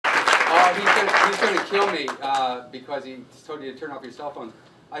he's gonna kill me because he told you to turn off your cell phones.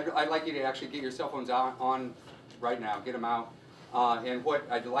 I'd like you to actually get your cell phones on right now. Get them out. And what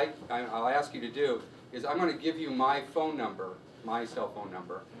I'll ask you to do is I'm going to give you my phone number, my cell phone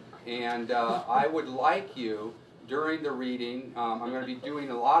number, and I would like you during the reading. I'm going to be doing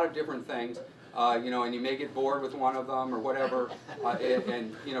a lot of different things, you know, and you may get bored with one of them or whatever,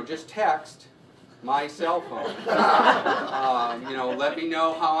 and you know, just text my cell phone. You know, let me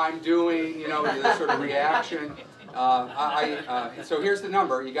know how I'm doing. You know, the sort of reaction. So here's the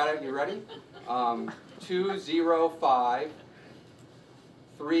number. You got it? You ready?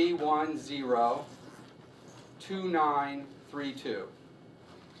 205-310-2932.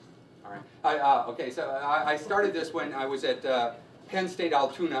 All right. Okay, so I started this when I was at Penn State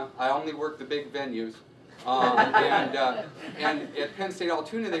Altoona. I only worked the big venues. And at Penn State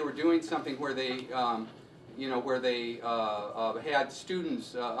Altoona, they were doing something where they, you know, where they had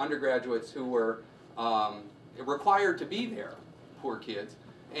students, undergraduates, who were required to be there, poor kids,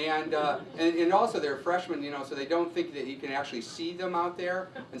 and also they're freshmen, you know, so they don't think that you can actually see them out there.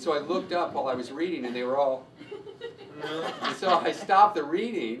 And so I looked up while I was reading, and they were all. And so I stopped the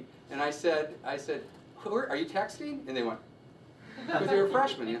reading, and I said, are you texting? And they went, because they were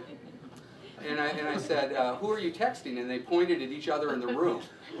freshmen. Yeah. And I said, who are you texting? And they pointed at each other in the room.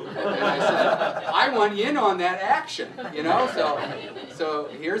 And I said, I want you in on that action, you know? So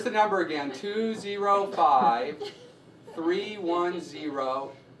here's the number again,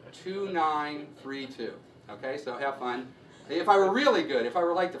 205-310-2932. Okay, so have fun. If I were really good, if I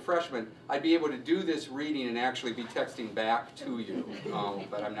were like the freshmen, I'd be able to do this reading and actually be texting back to you.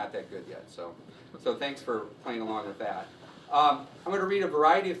 But I'm not that good yet. So thanks for playing along with that. I'm going to read a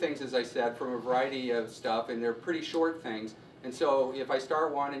variety of things, as I said, from a variety of stuff, and they're pretty short things. And so if I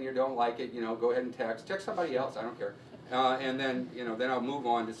start one and you don't like it, you know, go ahead and text somebody else. I don't care. And then, you know, then I'll move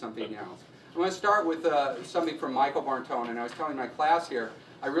on to something else. I'm going to start with something from Michael Martone, and I was telling my class here,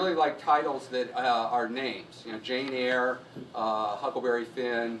 I really like titles that are names. You know, Jane Eyre, Huckleberry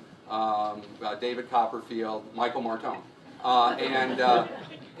Finn, David Copperfield, Michael Martone,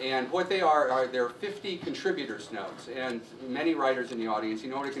 and what they are there are 50 contributors notes, and many writers in the audience, you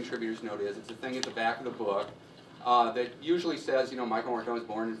know what a contributors note is. It's a thing at the back of the book that usually says, you know, Michael Martone was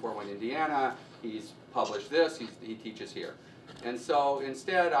born in Fort Wayne, Indiana. He's published this. He teaches here. And so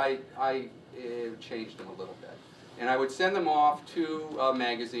instead, I changed them a little bit, and I would send them off to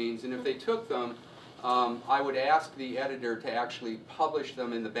magazines. And if they took them, I would ask the editor to actually publish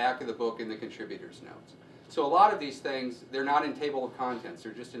them in the back of the book in the contributors notes. So a lot of these things, they're not in table of contents,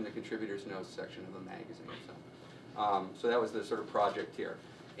 they're just in the contributors notes section of the magazine. So that was the sort of project here.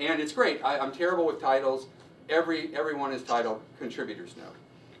 And it's great. I'm terrible with titles. Everyone is titled contributors note.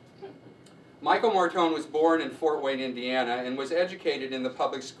 Michael Martone was born in Fort Wayne, Indiana, and was educated in the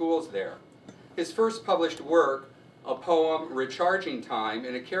public schools there. His first published work, a poem, Recharging Time,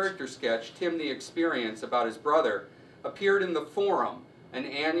 and a character sketch, Tim the Experience, about his brother, appeared in The Forum, an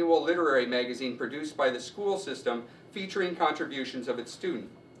annual literary magazine produced by the school system featuring contributions of its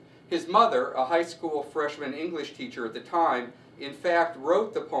students. His mother, a high school freshman English teacher at the time, in fact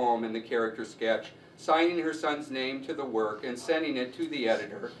wrote the poem and the character sketch, signing her son's name to the work and sending it to the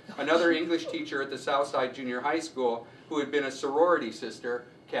editor, another English teacher at the Southside Junior High School who had been a sorority sister,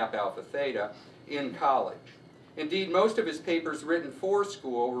 Kappa Alpha Theta, in college. Indeed, most of his papers written for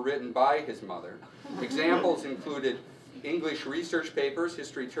school were written by his mother. Examples included English research papers,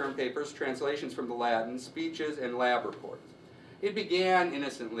 history term papers, translations from the Latin, speeches, and lab reports. It began,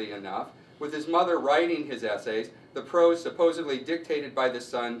 innocently enough, with his mother writing his essays, the prose supposedly dictated by the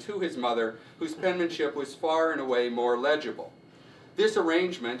son to his mother, whose penmanship was far and away more legible. This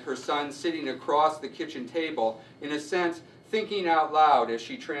arrangement, her son sitting across the kitchen table, in a sense thinking out loud as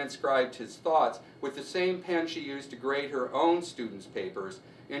she transcribed his thoughts with the same pen she used to grade her own students' papers,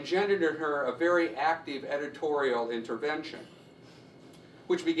 engendered in her a very active editorial intervention,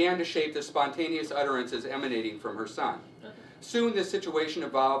 which began to shape the spontaneous utterances emanating from her son. Soon this situation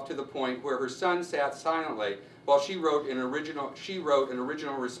evolved to the point where her son sat silently while she wrote an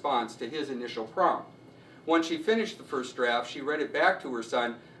original response to his initial prompt. Once she finished the first draft, she read it back to her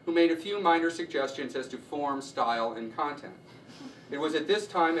son, who made a few minor suggestions as to form, style, and content. It was at this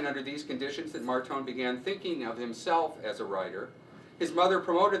time and under these conditions that Martone began thinking of himself as a writer. His mother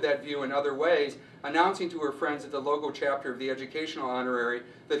promoted that view in other ways, announcing to her friends at the local chapter of the Educational Honorary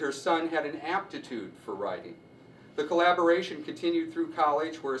that her son had an aptitude for writing. The collaboration continued through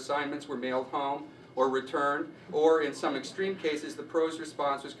college, where assignments were mailed home or returned, or in some extreme cases the prose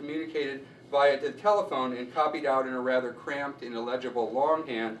response was communicated via the telephone and copied out in a rather cramped and illegible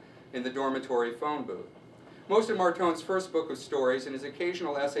longhand in the dormitory phone booth. Most of Martone's first book of stories and his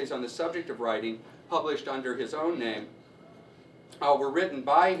occasional essays on the subject of writing, published under his own name, were written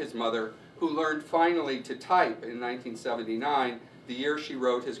by his mother, who learned finally to type in 1979, the year she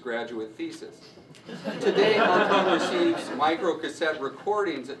wrote his graduate thesis. Today, Martone receives microcassette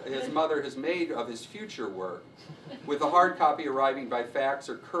recordings his mother has made of his future work, with the hard copy arriving by fax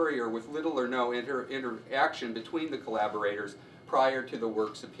or courier with little or no interaction between the collaborators prior to the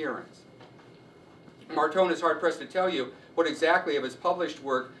work's appearance. Martone is hard-pressed to tell you what exactly of his published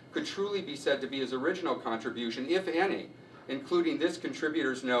work could truly be said to be his original contribution, if any, including this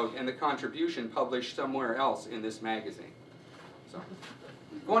contributor's note and the contribution published somewhere else in this magazine. So,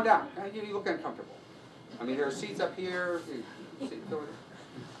 going down, you look uncomfortable. I mean, there are seats up here.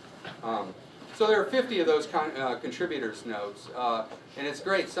 So there are 50 of those contributors' notes, and it's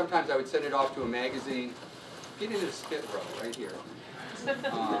great. Sometimes I would send it off to a magazine. Get into the spit row right here.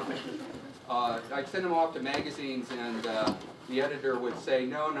 I'd send them off to magazines, and the editor would say,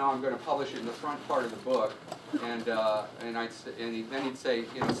 no, I'm going to publish it in the front part of the book, and then he'd say,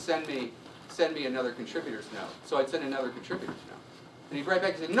 send me another contributor's note. So I'd send another contributor's note. And he'd write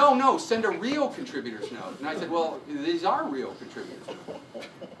back and say, no, send a real contributor's note. And I said, well, these are real contributors'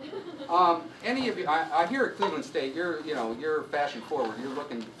 notes. Any of you, I hear at Cleveland State, you're fashion forward, you're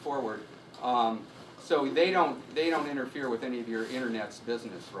looking forward. So they don't interfere with any of your internet's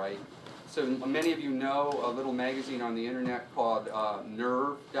business, right? So many of you know a little magazine on the internet called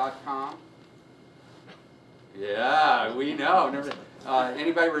nerve.com. Yeah, we know.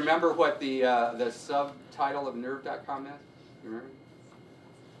 Anybody remember what the subtitle of nerve.com is? You remember?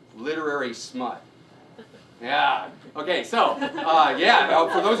 Literary smut. Yeah. Okay. So, yeah.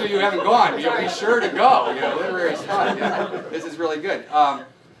 For those of you who haven't gone, be sure to go. Literary smut. Yeah. This is really good. I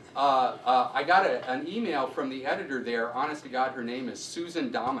got an email from the editor there. Honest to God, her name is Susan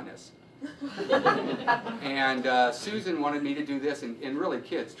Dominus. And Susan wanted me to do this, and really,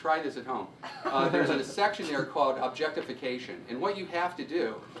 kids, try this at home. There's a section there called objectification, and what you have to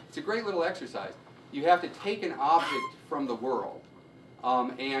do, it's a great little exercise. You have to take an object from the world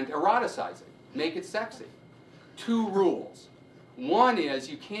and eroticize it, make it sexy. 2 rules. One is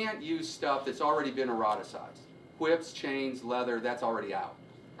you can't use stuff that's already been eroticized. Whips, chains, leather, that's already out.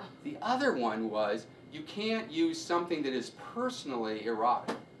 The other one was you can't use something that is personally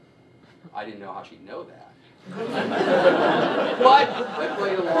erotic. I didn't know how she'd know that. But I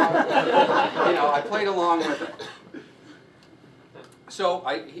played along. I played along with it. So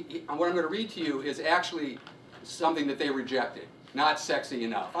what I'm going to read to you is actually something that they rejected. Not sexy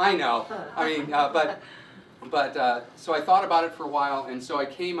enough. I know. I mean, so I thought about it for a while, and so I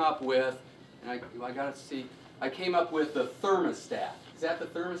came up with, and I got to see, I came up with the thermostat. Is that the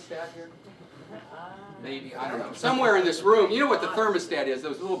thermostat here? Maybe, I don't know. Somewhere in this room, you know what the thermostat is,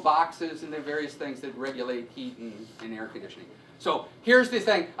 those little boxes and the various things that regulate heat and air conditioning. So here's the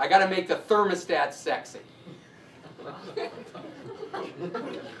thing, I got to make the thermostat sexy.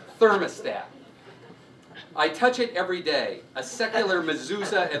 Thermostat. I touch it every day, a secular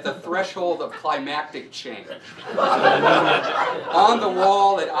mezuzah at the threshold of climactic change. On the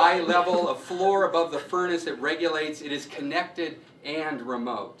wall at eye level, a floor above the furnace it regulates, it is connected and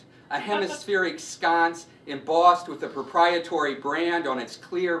remote. A hemispheric sconce embossed with a proprietary brand on its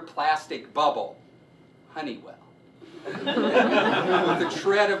clear plastic bubble, Honeywell. With the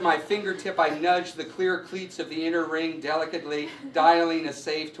tread of my fingertip, I nudge the clear cleats of the inner ring delicately, dialing a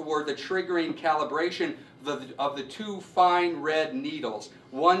safe toward the triggering calibration of the 2 fine red needles,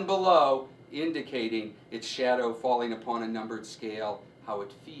 one below indicating its shadow falling upon a numbered scale, how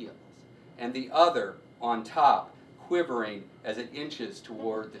it feels, and the other on top, quivering as it inches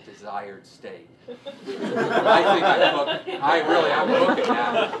toward the desired state. I think I'm booking. I'm booking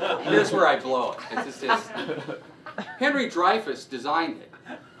now. Here's where I blow it. It's just Henry Dreyfuss designed it.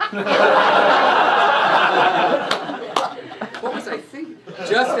 What was I thinking?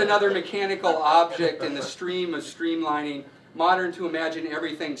 Just another mechanical object in the stream of streamlining. Modern to imagine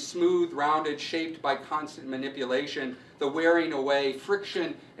everything smooth, rounded, shaped by constant manipulation, the wearing away,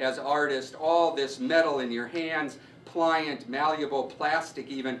 friction as artist, all this metal in your hands, pliant, malleable, plastic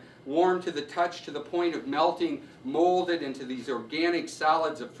even, warm to the touch to the point of melting, molded into these organic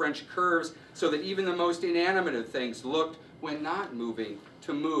solids of French curves so that even the most inanimate of things looked, when not moving,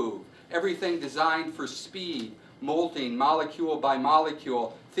 to move. Everything designed for speed, molting molecule by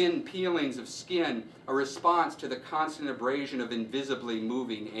molecule, thin peelings of skin, a response to the constant abrasion of invisibly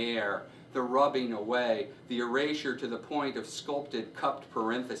moving air, the rubbing away, the erasure to the point of sculpted cupped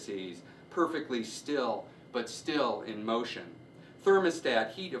parentheses, perfectly still, but still in motion.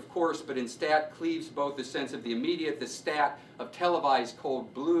 Thermostat, heat of course, but in stat cleaves both the sense of the immediate, the stat of televised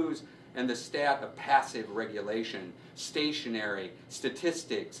cold blues, and the stat of passive regulation, stationary,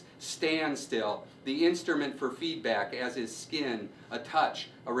 statistics, standstill, the instrument for feedback as is skin, a touch,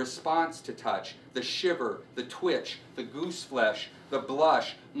 a response to touch, the shiver, the twitch, the goose flesh, the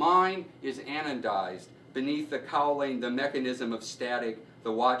blush. Mine is anodized. Beneath the cowling, the mechanism of static,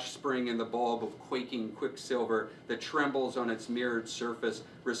 the watch spring and the bulb of quaking quicksilver that trembles on its mirrored surface,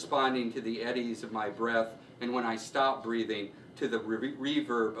 responding to the eddies of my breath, and when I stop breathing, to the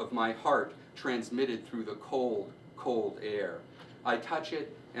reverb of my heart transmitted through the cold, cold air. I touch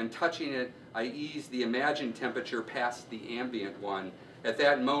it, and touching it, I ease the imagined temperature past the ambient one. At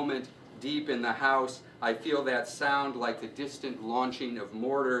that moment, deep in the house, I feel that sound like the distant launching of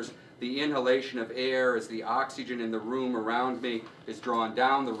mortars, the inhalation of air as the oxygen in the room around me is drawn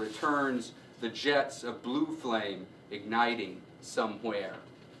down the returns, the jets of blue flame igniting somewhere.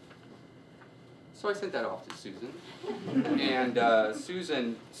 So I sent that off to Susan, and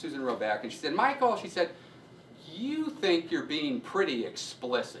Susan wrote back, and she said, Michael, she said, you think you're being pretty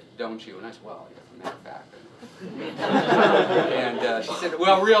explicit, don't you? And I said, well, as a matter of fact. And she said,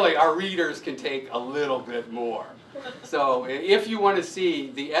 well, really, our readers can take a little bit more. So if you want to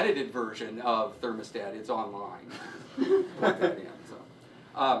see the edited version of Thermostat, it's online. Put that in,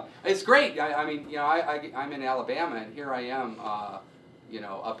 so. It's great. I mean, you know, I'm in Alabama, and here I am, you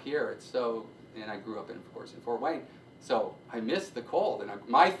know, up here. It's so, and I grew up, of course, in Fort Wayne. So I miss the cold, and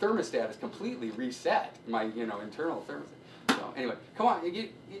my thermostat is completely reset. My, you know, internal thermostat. So anyway, come on,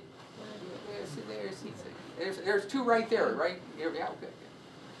 there's two right there, right? Yeah, okay.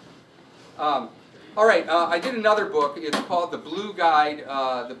 All right, I did another book. It's called The Blue Guide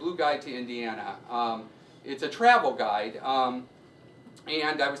to Indiana. It's a travel guide,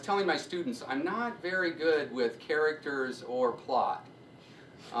 and I was telling my students I'm not very good with characters or plot.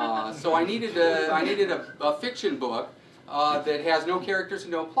 So I needed a fiction book that has no characters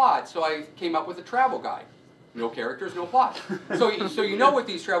and no plot. So I came up with a travel guide. No characters, no plot. So you know what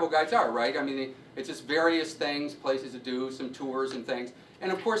these travel guides are, right? I mean, it's just various things, places to do, some tours and things. And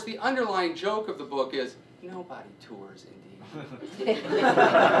of course, the underlying joke of the book is nobody tours Indiana.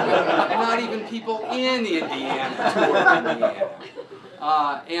 Not even people in Indiana tour Indiana.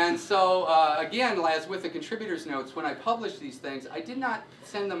 And so, again, as with the contributors' notes, when I published these things, I did not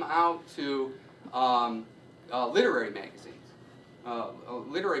send them out to literary magazines.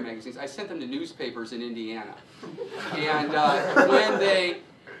 I sent them to newspapers in Indiana. And when they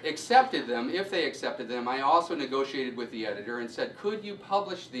accepted them, if they accepted them, I also negotiated with the editor and said, could you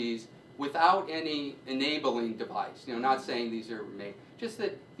publish these without any enabling device? You know, not saying these are made, just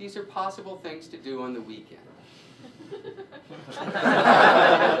that these are possible things to do on the weekend.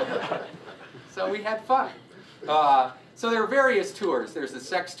 So we had fun. So there are various tours. There's the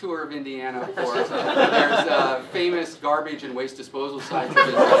sex tour of Indiana, of course. There's famous garbage and waste disposal sites of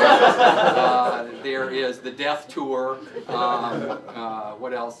Indiana. There is the death tour.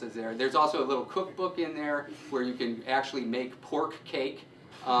 What else is there? There's also a little cookbook in there where you can actually make pork cake.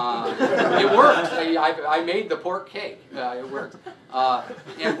 It works. I made the pork cake. It works.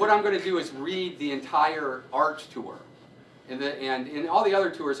 And what I'm going to do is read the entire art tour. And in all the other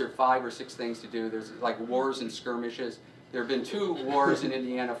tours, there are 5 or 6 things to do. There's like wars and skirmishes. There have been 2 wars in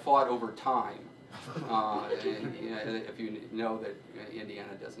Indiana fought over time. And, you know, if you know that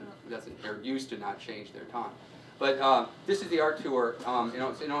Indiana doesn't or used to not change their time. But this is the art tour. It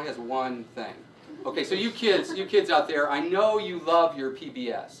only has one thing. Okay, so you kids out there, I know you love your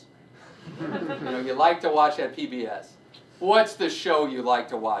PBS. You know, you like to watch that PBS. What's the show you like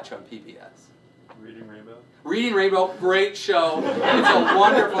to watch on PBS? Reading Rainbow. Reading Rainbow, great show. It's a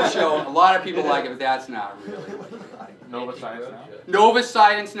wonderful show. A lot of people like it, but that's not really what you like. Nova Science Now. Nova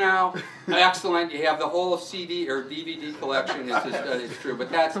Science Now, excellent. You have the whole CD or DVD collection. It's true, but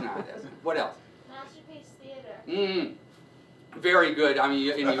that's not it. What else? Masterpiece Theater. Very good. I mean,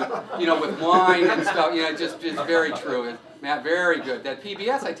 you know, with wine and stuff. You know, just very true. Matt, very good. That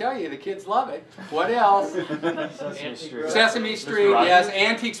PBS, I tell you, the kids love it. What else? Sesame Street. Sesame Street, yes.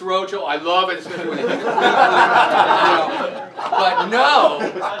 Antiques Roadshow, I love it, especially when they think it's, but no.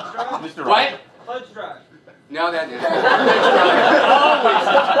 What? Pledge Drive. No,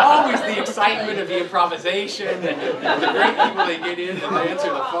 always the excitement of the improvisation and the great people they get in and answer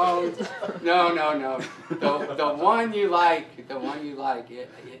the phones. No. The one you like, you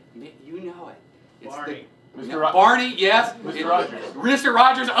know it. It's Barney. Barney, yes. Mr. Rogers. Mr.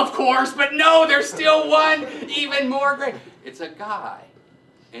 Rogers, of course, but no, there's still one even more great. It's a guy,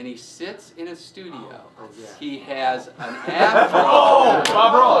 and he sits in a studio. He has an afro. Oh,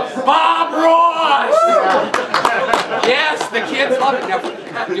 Bob Ross. Bob Ross! Yes, the kids love love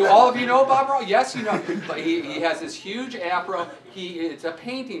it. Now, do all of you know Bob Ross? Yes, you know. But he has this huge afro. It's a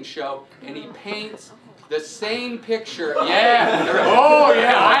painting show, and he paints the same picture. Yeah. Oh,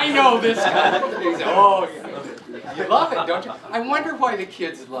 yeah, I know this guy. He's, oh, yeah. You love it, don't you? I wonder why the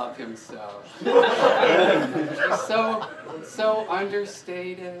kids love him so. He's so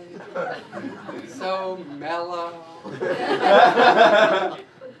understated, so mellow.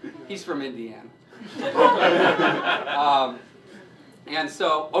 He's from Indiana. And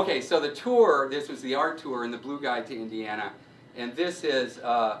so, okay, so the tour, this was the art tour in the Blue Guide to Indiana, and this is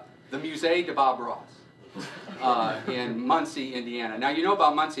the Musée de Bob Ross in Muncie, Indiana. Now, you know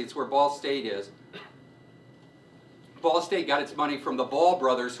about Muncie, it's where Ball State is. Ball State got its money from the Ball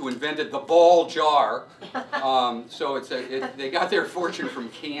brothers, who invented the ball jar. So they got their fortune from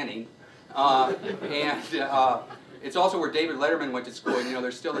canning. It's also where David Letterman went to school. And, you know,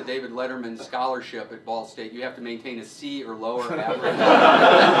 there's still a David Letterman scholarship at Ball State. You have to maintain a C or lower average.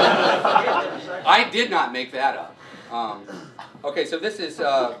 I did not make that up. Okay, so this is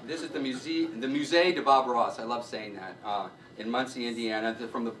the Musée de Bob Ross. I love saying that, in Muncie, Indiana,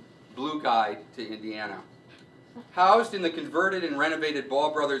 from the Blue Guide to Indiana. Housed in the converted and renovated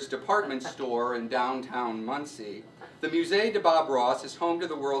Ball Brothers department store in downtown Muncie, the Musée de Bob Ross is home to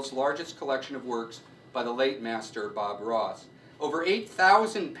the world's largest collection of works by the late master Bob Ross. Over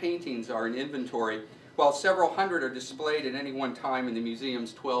 8,000 paintings are in inventory, while several hundred are displayed at any one time in the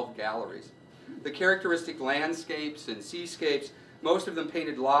museum's 12 galleries. The characteristic landscapes and seascapes, most of them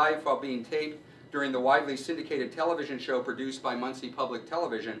painted live while being taped during the widely syndicated television show produced by Muncie Public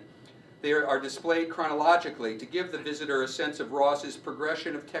Television, they are displayed chronologically to give the visitor a sense of Ross's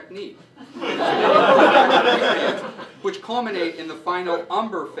progression of technique, which culminate in the final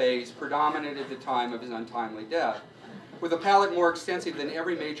umber phase predominant at the time of his untimely death. With a palette more extensive than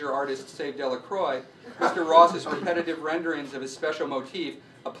every major artist save Delacroix, Mr. Ross's repetitive renderings of his special motif,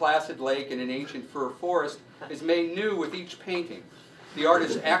 a placid lake and an ancient fir forest, is made new with each painting. The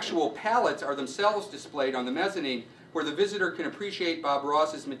artist's actual palettes are themselves displayed on the mezzanine, where the visitor can appreciate Bob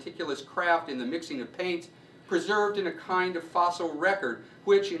Ross's meticulous craft in the mixing of paints, preserved in a kind of fossil record,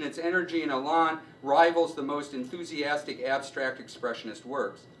 which, in its energy and elan, rivals the most enthusiastic abstract expressionist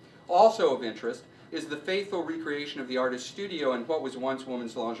works. Also of interest is the faithful recreation of the artist's studio in what was once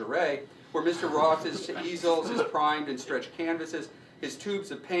woman's lingerie, where Mr. Ross's easels, his primed and stretched canvases, his tubes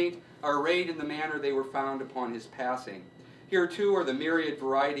of paint are arrayed in the manner they were found upon his passing. Here, too, are the myriad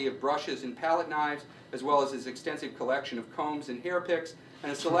variety of brushes and palette knives, as well as his extensive collection of combs and hair picks,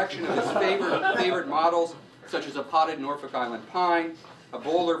 and a selection of his favorite models, such as a potted Norfolk Island pine, a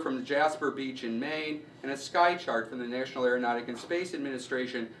boulder from the Jasper Beach in Maine, and a sky chart from the National Aeronautic and Space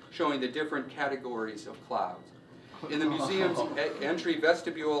Administration showing the different categories of clouds. In the museum's entry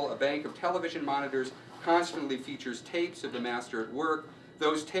vestibule, a bank of television monitors constantly features tapes of the master at work.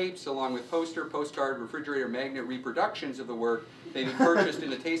 Those tapes, along with poster, postcard, refrigerator magnet reproductions of the work, may be purchased in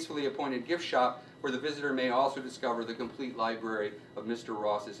the tastefully appointed gift shop, where the visitor may also discover the complete library of Mr.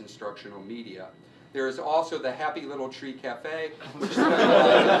 Ross's instructional media. There is also the Happy Little Tree Cafe, which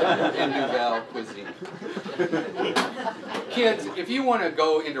specializes in Nouvelle cuisine. Kids, if you want to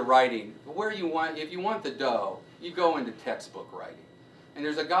go into writing, if you want the dough, you go into textbook writing. And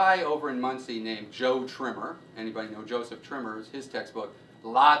there's a guy over in Muncie named Joe Trimmer. Anybody know Joseph Trimmer? His textbook,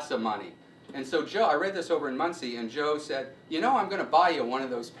 lots of money. And so Joe, I read this over in Muncie, and Joe said, you know, I'm going to buy you one of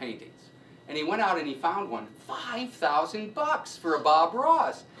those paintings. And he went out and he found one, $5,000 for a Bob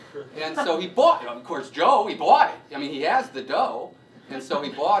Ross. And so he bought it. Of course, Joe, he bought it. I mean, he has the dough. And so he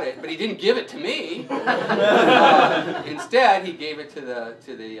bought it, but he didn't give it to me. Instead, he gave it to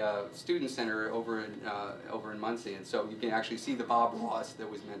the student center over in Muncie. And so you can actually see the Bob Ross that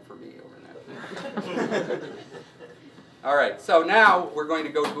was meant for me over in that. All right, so now we're going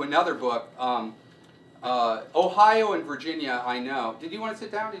to go to another book. Ohio and Virginia, I know. Did you want to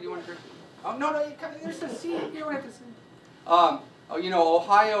sit down? Did you want to drink? Oh, no, there's a seat. You don't have to sit. You know,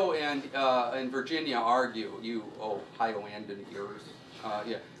 Ohio and Virginia argue. Ohio and yours.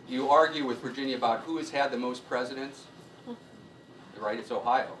 Yeah. You argue with Virginia about who has had the most presidents. Right? It's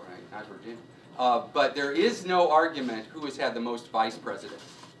Ohio, right? Not Virginia. But there is no argument who has had the most vice presidents.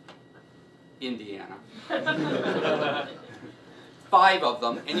 Indiana. 5 of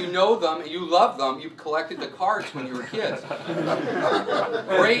them, and you know them, and you love them. You collected the cards when you were kids.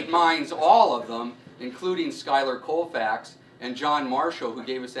 Great minds, all of them, including Schuyler Colfax and John Marshall, who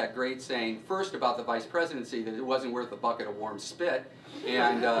gave us that great saying, first about the vice presidency, that it wasn't worth a bucket of warm spit,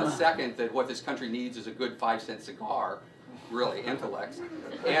 and second, that what this country needs is a good 5-cent cigar, really, intellects,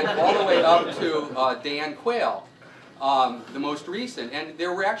 and all the way up to Dan Quayle, the most recent. And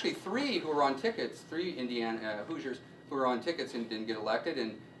there were actually 3 who were on tickets, 3 Indiana Hoosiers, who were on tickets and didn't get elected,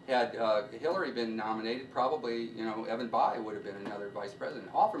 and had Hillary been nominated, probably, you know, Evan Bayh would have been another vice president,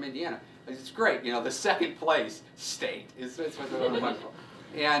 all from Indiana. It's great, you know, the second place state is wonderful.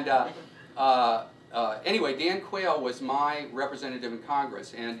 And anyway, Dan Quayle was my representative in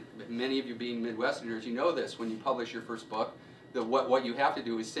Congress, and many of you being Midwesterners, you know this, when you publish your first book, what you have to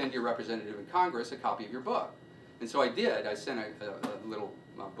do is send your representative in Congress a copy of your book. And so I did. I sent a little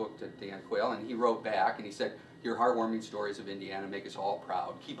book to Dan Quayle, and he wrote back, and he said, "Your heartwarming stories of Indiana make us all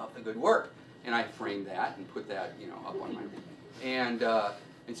proud. Keep up the good work." And I framed that and put that, you know, up on my...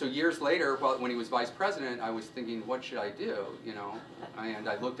 And so years later, well, when he was vice president, I was thinking, what should I do, you know? And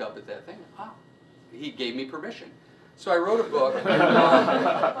I looked up at that thing. Ah, he gave me permission. So I wrote a book.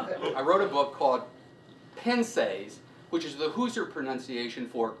 I wrote a book called Pensées, which is the Hoosier pronunciation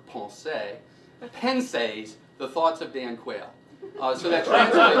for pensée. Pensées, the thoughts of Dan Quayle. So that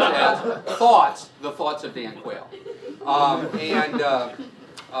translates as thoughts, the thoughts of Dan Quayle.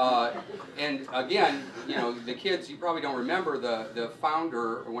 And again, you know, the kids, you probably don't remember the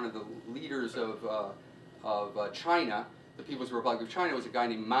founder, or one of the leaders of China, the People's Republic of China, was a guy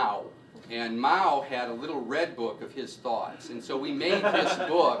named Mao. And Mao had a little red book of his thoughts. And so we made this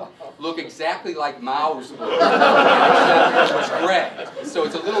book look exactly like Mao's book, except it was gray. So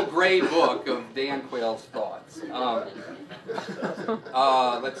it's a little gray book of Dan Quayle's thoughts.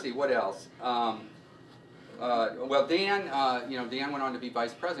 Let's see, what else? Well, Dan, you know, Dan went on to be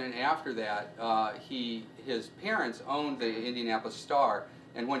vice president. After that, his parents owned the Indianapolis Star,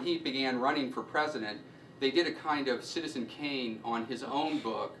 and when he began running for president, they did a kind of Citizen Kane on his own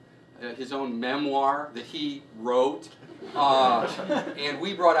book, his own memoir that he wrote, and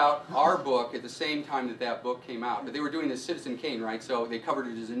we brought out our book at the same time that that book came out. But they were doing this Citizen Kane, right? So they covered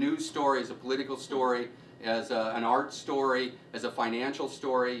it as a news story, as a political story, as an art story, as a financial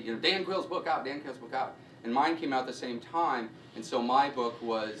story. You know, Dan Quayle's book out, Dan Quayle's book out. And mine came out at the same time, and so my book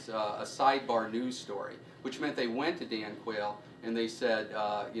was a sidebar news story, which meant they went to Dan Quayle and they said,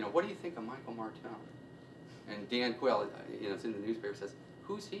 you know, what do you think of Michael Martone? And Dan Quayle, you know, it's in the newspaper, says,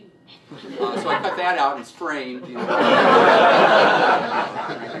 "Who's he?" So I cut that out and it's framed. You know.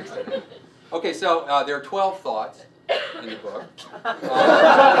 Okay, so there are 12 thoughts in the book.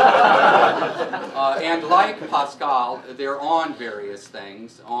 And like Pascal, they're on various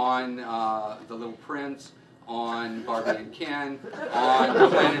things, on The Little Prince, on Barbie and Ken, on the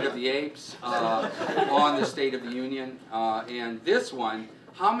Planet of the Apes, on the State of the Union, and this one,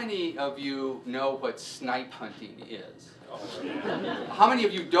 how many of you know what snipe hunting is? How many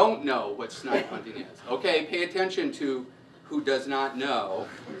of you don't know what snipe hunting is? Okay, pay attention to who does not know,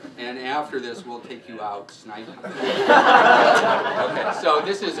 and after this we'll take you out snipe hunting. Okay, so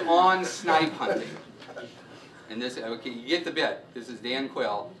this is on snipe hunting. And this, okay, you get the bit. This is Dan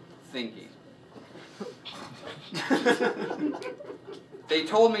Quayle thinking. They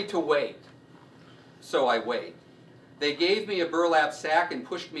told me to wait, so I wait. They gave me a burlap sack and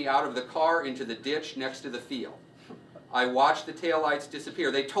pushed me out of the car into the ditch next to the field. I watched the taillights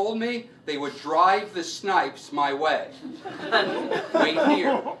disappear. They told me they would drive the snipes my way. Wait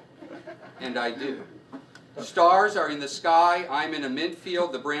here. And I do. Stars are in the sky. I'm in a mint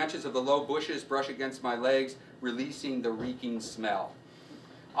field. The branches of the low bushes brush against my legs, releasing the reeking smell.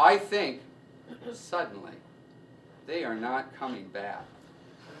 I think, suddenly, they are not coming back.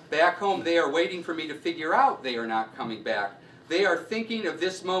 Back home, they are waiting for me to figure out they are not coming back. They are thinking of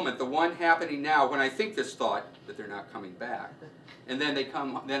this moment, the one happening now, when I think this thought, that they're not coming back. And then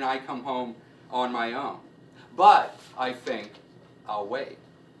I come home on my own. But I think, I'll wait.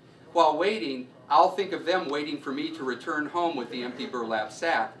 While waiting, I'll think of them waiting for me to return home with the empty burlap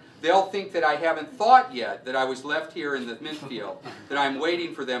sack. They'll think that I haven't thought yet that I was left here in the mint field, that I'm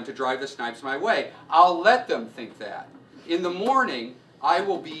waiting for them to drive the snipes my way. I'll let them think that. In the morning, I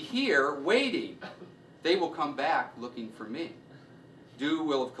will be here waiting. They will come back looking for me. Dew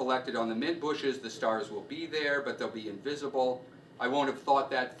will have collected on the mint bushes. The stars will be there, but they'll be invisible. I won't have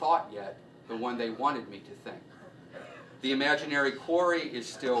thought that thought yet, the one they wanted me to think. The imaginary quarry is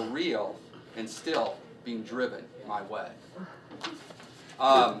still real and still being driven my way.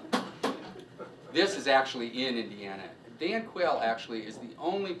 This is actually in Indiana. Dan Quayle actually is the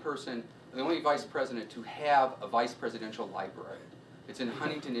only person, the only vice president to have a vice presidential library. It's in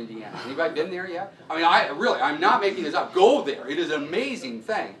Huntington, Indiana. Anybody been there yet? I mean, I'm not making this up. Go there. It is an amazing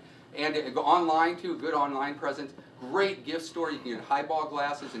thing. And go online too, good online presence. Great gift store. You can get highball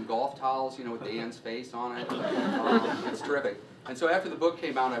glasses and golf towels, you know, with Dan's face on it. It's terrific. And so after the book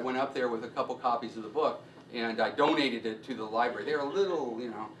came out, I went up there with a couple copies of the book, and I donated it to the library. They were a little, you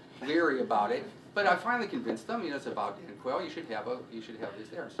know, leery about it. But I finally convinced them, it's about Dan Quayle, you should have this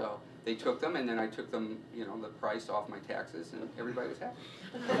there. So they took them, and then I took them, the price off my taxes, and everybody was happy.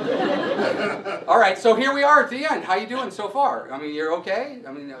 All right, so here we are at the end. How you doing so far? You're okay?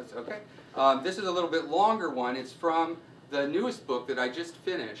 It's okay. This is a little bit longer one. It's from the newest book that I just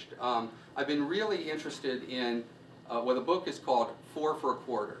finished. I've been really interested in, the book is called 4 for a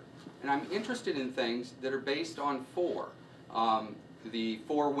Quarter. And I'm interested in things that are based on 4. The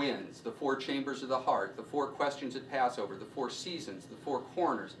 4 winds, the 4 chambers of the heart, the 4 questions at Passover, the 4 seasons, the 4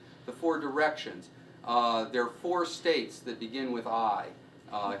 corners, the 4 directions. There are 4 states that begin with I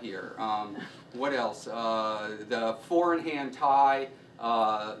here. What else? The 4-in-hand tie,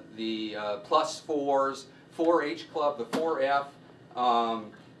 the +4s, 4-H club, the 4F.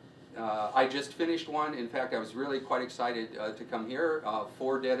 I just finished one. In fact, I was really quite excited to come here.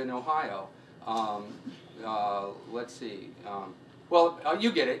 4 Dead in Ohio. Let's see.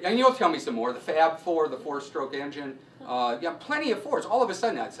 You get it, and you'll tell me some more. The Fab 4, the 4-stroke engine. Yeah, plenty of 4s. All of a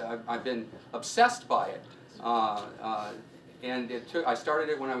sudden, I've been obsessed by it. And I started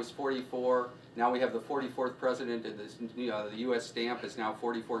it when I was 44. Now we have the 44th president, and the U.S. stamp is now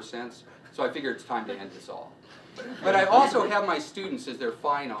 44 cents. So I figure it's time to end this all. But I also have my students as their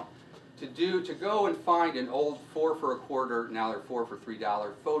final to go and find an old 4 for a quarter, now they're 4 for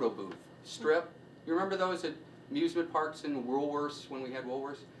 $3 photo booth strip. You remember those at amusement parks and Woolworths when we had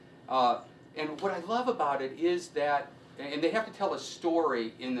Woolworths? And what I love about it is that, and they have to tell a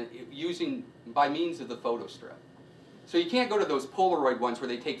story by means of the photo strip. So you can't go to those Polaroid ones where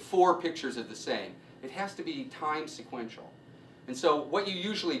they take 4 pictures of the same. It has to be time sequential. And so what you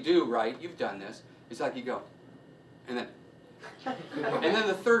usually do, right, you've done this, is like you go, and then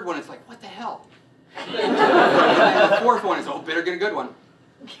the third one, it's like, what the hell? And then the 4th one is, oh, better get a good one.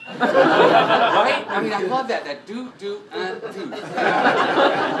 Right? I love that do,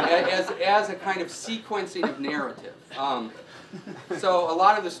 as a kind of sequencing of narrative. So a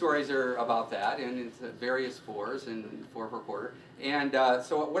lot of the stories are about that, and it's various 4s and 4 for a quarter. And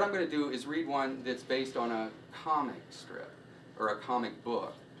so what I'm going to do is read one that's based on a comic strip, or a comic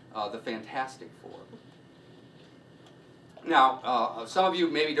book, The Fantastic Four. Now, some of you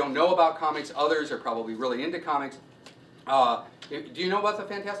maybe don't know about comics, others are probably really into comics. Do you know about the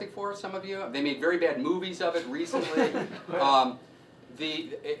Fantastic Four, some of you? They made very bad movies of it recently.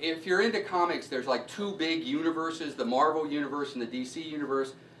 If you're into comics, there's like 2 big universes, the Marvel universe and the DC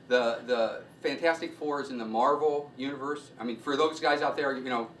universe. The Fantastic Four is in the Marvel universe. For those guys out there,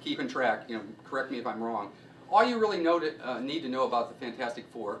 keeping track, correct me if I'm wrong. All you really need to know about the Fantastic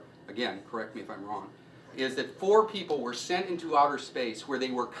Four, again, correct me if I'm wrong, is that 4 people were sent into outer space where they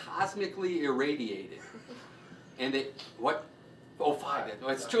were cosmically irradiated. And they, what? Oh, 5.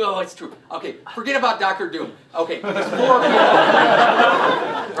 It's true. Oh, it's true. Okay, forget about Dr. Doom. Okay, there's 4 people.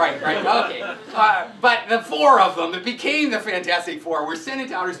 Right, okay. But the 4 of them that became the Fantastic Four were sent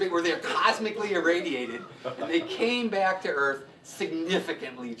into outer space where they're cosmically irradiated. And they came back to Earth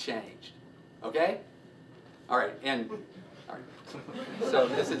significantly changed. Okay? All right, so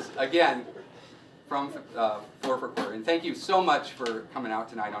this is, again, from 4 for a quarter. And thank you so much for coming out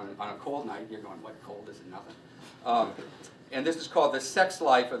tonight on a cold night. You're going, what, cold? This is nothing. And this is called The Sex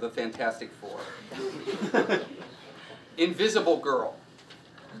Life of the Fantastic Four. Invisible Girl.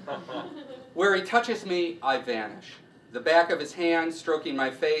 Where he touches me, I vanish. The back of his hand, stroking my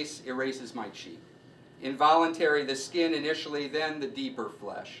face, erases my cheek. Involuntary, the skin initially, then the deeper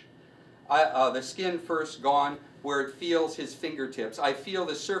flesh. The skin first gone, where it feels his fingertips. I feel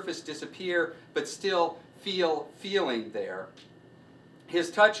the surface disappear, but still feeling there. His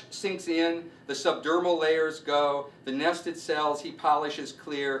touch sinks in, the subdermal layers go, the nested cells he polishes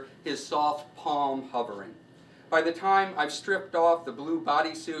clear, his soft palm hovering. By the time I've stripped off the blue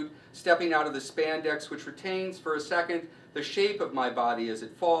bodysuit, stepping out of the spandex which retains for a second the shape of my body as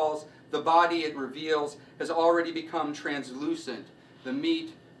it falls, the body it reveals has already become translucent, the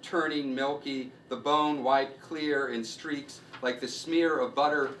meat turning milky, the bone wiped clear in streaks like the smear of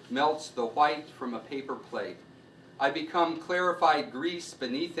butter melts the white from a paper plate. I become clarified grease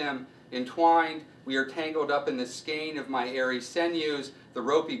beneath him, entwined. We are tangled up in the skein of my airy sinews, the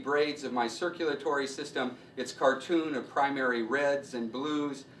ropey braids of my circulatory system, its cartoon of primary reds and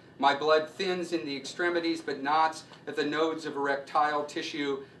blues. My blood thins in the extremities, but knots at the nodes of erectile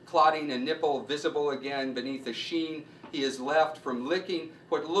tissue, clotting a nipple visible again beneath the sheen he has left from licking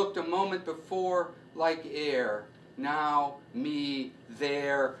what looked a moment before like air. Now, me,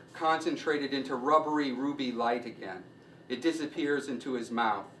 there, concentrated into rubbery ruby light again. It disappears into his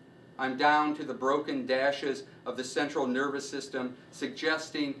mouth. I'm down to the broken dashes of the central nervous system,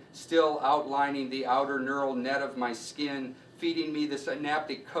 suggesting, still outlining the outer neural net of my skin, feeding me the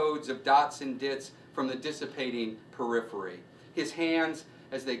synaptic codes of dots and dits from the dissipating periphery. His hands,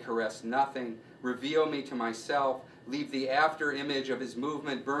 as they caress nothing, reveal me to myself, leave the after image of his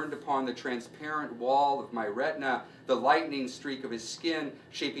movement burned upon the transparent wall of my retina, the lightning streak of his skin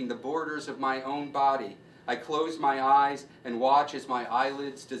shaping the borders of my own body. I close my eyes and watch as my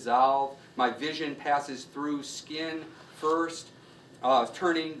eyelids dissolve. My vision passes through skin first,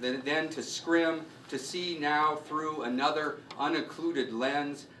 turning then to scrim, to see now through another unoccluded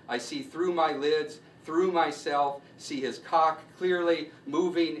lens. I see through my lids, through myself, see his cock clearly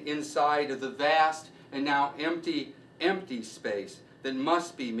moving inside of the vast and now empty, empty space that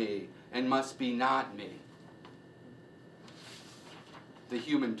must be me and must be not me. The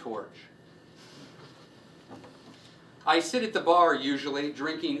Human Torch. I sit at the bar usually,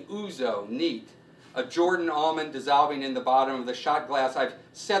 drinking ouzo, neat, a Jordan almond dissolving in the bottom of the shot glass. I've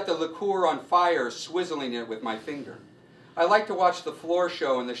set the liqueur on fire, swizzling it with my finger. I like to watch the floor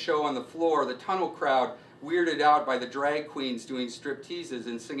show and the show on the floor, the tunnel crowd weirded out by the drag queens doing stripteases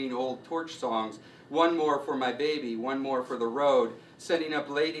and singing old torch songs. One more for my baby, one more for the road, setting up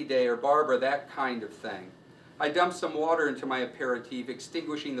Lady Day or Barbara, that kind of thing. I dump some water into my aperitif,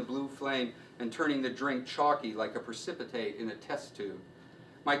 extinguishing the blue flame and turning the drink chalky like a precipitate in a test tube.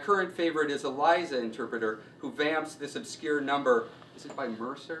 My current favorite is a Liza interpreter who vamps this obscure number, is it by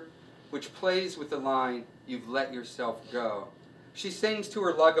Mercer? Which plays with the line, "You've let yourself go." She sings to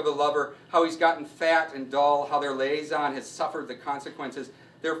her lug of a lover how he's gotten fat and dull, how their liaison has suffered the consequences.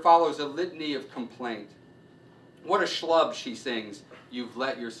 There follows a litany of complaint. What a schlub, she sings, "You've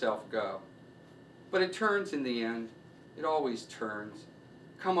let yourself go." But it turns in the end. It always turns.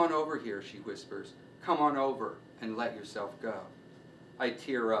 "Come on over here," she whispers. "Come on over and let yourself go." I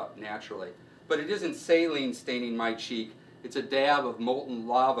tear up, naturally. But it isn't saline staining my cheek. It's a dab of molten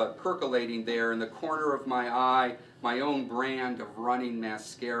lava percolating there in the corner of my eye, my own brand of running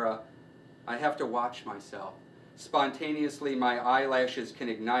mascara. I have to watch myself. Spontaneously, my eyelashes can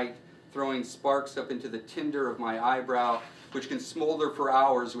ignite, throwing sparks up into the tinder of my eyebrow, which can smolder for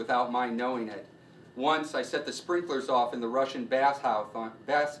hours without my knowing it. Once, I set the sprinklers off in the Russian bathhouse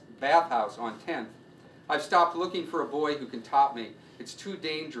on 10th. I've stopped looking for a boy who can top me. It's too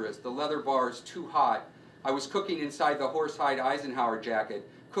dangerous. The leather bar is too hot. I was cooking inside the horsehide Eisenhower jacket,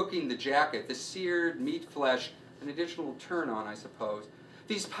 cooking the jacket, the seared meat flesh, an additional turn-on, I suppose.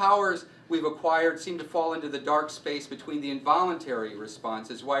 These powers we've acquired seem to fall into the dark space between the involuntary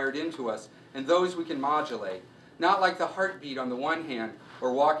responses wired into us and those we can modulate. Not like the heartbeat on the one hand,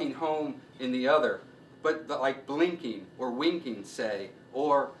 or walking home in the other, but like blinking or winking, say,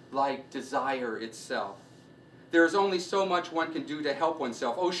 or like desire itself. There is only so much one can do to help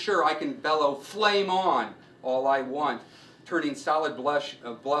oneself. Oh sure, I can bellow, "Flame on," all I want, turning solid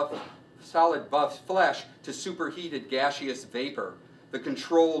buff flesh to superheated gaseous vapor. The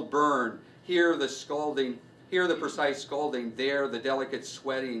controlled burn, here the scalding, here the precise scalding, there the delicate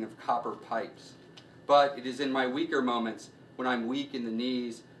sweating of copper pipes. But it is in my weaker moments, when I'm weak in the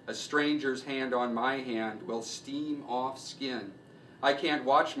knees, a stranger's hand on my hand will steam off skin. I can't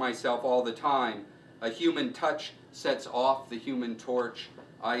watch myself all the time. A human touch sets off the human torch.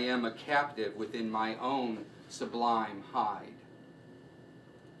 I am a captive within my own sublime hide.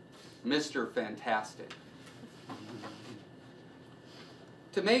 Mr. Fantastic.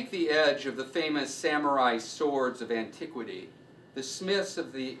 To make the edge of the famous samurai swords of antiquity, the smiths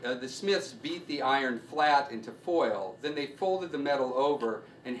beat the iron flat into foil. Then they folded the metal over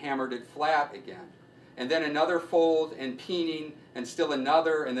and hammered it flat again. And then another fold and peening, and still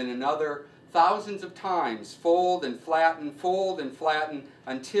another, and then another. Thousands of times, fold and flatten,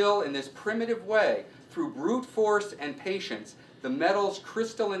 until in this primitive way, through brute force and patience, the metal's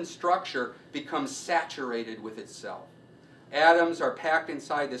crystalline structure becomes saturated with itself. Atoms are packed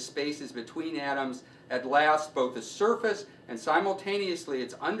inside the spaces between atoms. At last, both the surface and simultaneously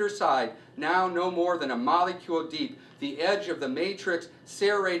its underside, now no more than a molecule deep, the edge of the matrix,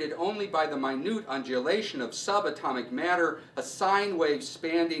 serrated only by the minute undulation of subatomic matter, a sine wave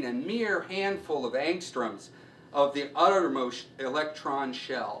spanning a mere handful of angstroms of the uttermost electron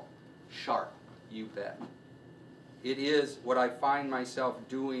shell. Sharp, you bet. It is what I find myself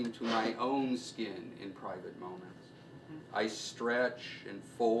doing to my own skin in private moments. I stretch and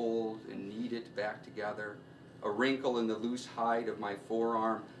fold and knead it back together, a wrinkle in the loose hide of my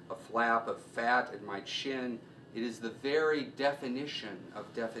forearm, a flap of fat at my chin. It is the very definition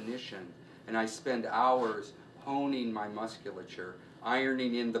of definition, and I spend hours honing my musculature,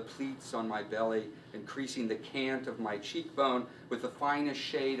 ironing in the pleats on my belly, increasing the cant of my cheekbone with the finest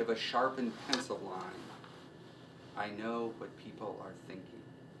shade of a sharpened pencil line. I know what people are thinking.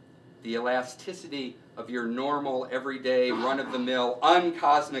 The elasticity of your normal, everyday, run-of-the-mill,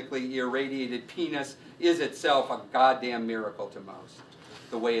 uncosmically irradiated penis is itself a goddamn miracle to most.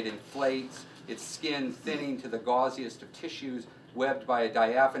 The way it inflates, its skin thinning to the gauziest of tissues, webbed by a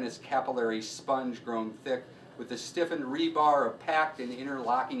diaphanous capillary sponge grown thick with the stiffened rebar of packed and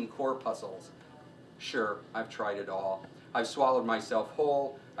interlocking corpuscles. Sure, I've tried it all. I've swallowed myself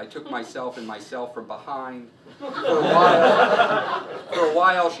whole. I took myself and myself from behind. For a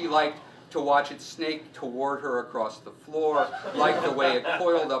while she liked to watch it snake toward her across the floor, liked the way it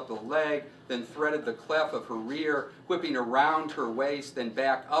coiled up the leg, then threaded the cleft of her rear, whipping around her waist, then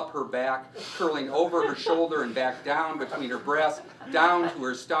back up her back, curling over her shoulder and back down between her breasts, down to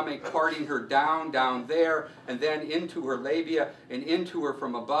her stomach, parting her down there, and then into her labia and into her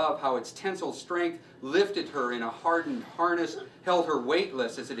from above, how its tensile strength lifted her in a hardened harness, held her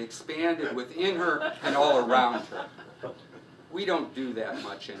weightless as it expanded within her and all around her. We don't do that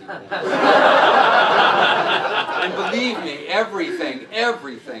much anymore. And believe me,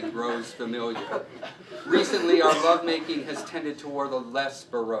 everything grows familiar. Recently, our lovemaking has tended toward the less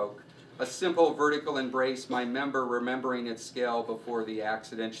baroque. A simple vertical embrace, my member remembering its scale before the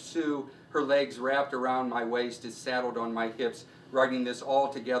accident. Sue, her legs wrapped around my waist, is saddled on my hips, riding this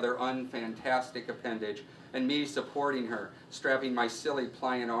altogether unfantastic appendage, and me supporting her, strapping my silly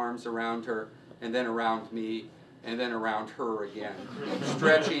pliant arms around her, and then around me, and then around her again,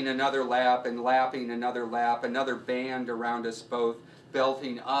 stretching another lap and lapping another lap, another band around us both,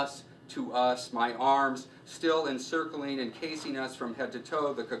 belting us to us, my arms still encircling, encasing us from head to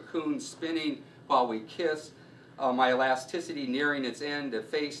toe, the cocoon spinning while we kiss, my elasticity nearing its end,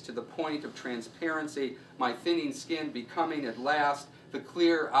 effaced to the point of transparency, my thinning skin becoming at last the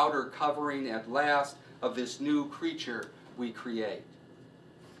clear outer covering at last of this new creature we create.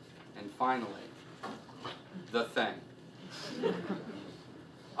 And finally, the thing.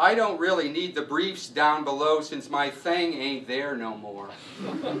 I don't really need the briefs down below since my thing ain't there no more.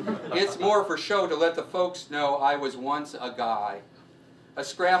 It's more for show to let the folks know I was once a guy. A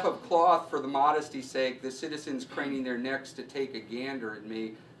scrap of cloth for the modesty's sake, the citizens craning their necks to take a gander at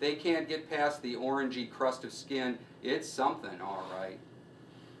me. They can't get past the orangey crust of skin. It's something, all right.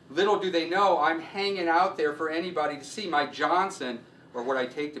 Little do they know I'm hanging out there for anybody to see. My Johnson, or what I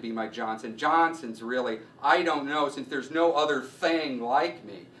take to be my Johnson. Johnson's really, I don't know, since there's no other thing like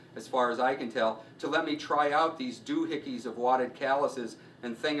me, as far as I can tell, to let me try out these doohickeys of wadded calluses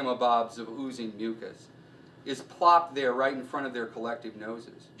and thingamabobs of oozing mucus, is plopped there right in front of their collective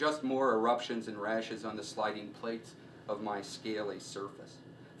noses. Just more eruptions and rashes on the sliding plates of my scaly surface.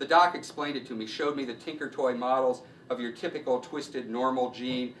 The doc explained it to me, showed me the tinker toy models of your typical twisted normal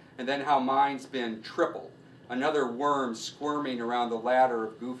gene, and then how mine's been tripled. Another worm squirming around the ladder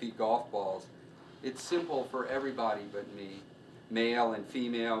of goofy golf balls. It's simple for everybody but me. Male and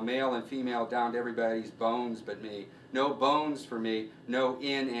female down to everybody's bones but me. No bones for me, no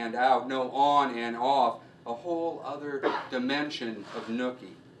in and out, no on and off. A whole other dimension of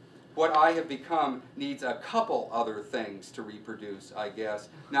nookie. What I have become needs a couple other things to reproduce, I guess,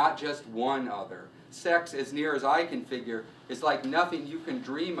 not just one other. Sex, as near as I can figure, is like nothing you can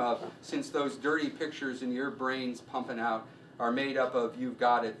dream of, since those dirty pictures in your brains pumping out are made up of, you've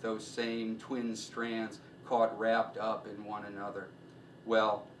got it, those same twin strands caught wrapped up in one another.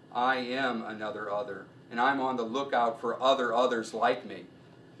 Well, I am another other, and I'm on the lookout for other others like me.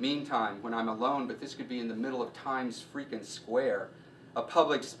 Meantime, when I'm alone, but this could be in the middle of Times freaking Square, a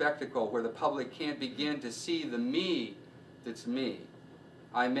public spectacle where the public can't begin to see the me that's me.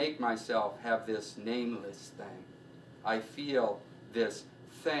 I make myself have this nameless thing. I feel this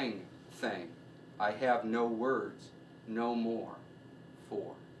thing. I have no words, no more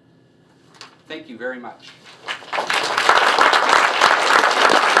for. Thank you very much.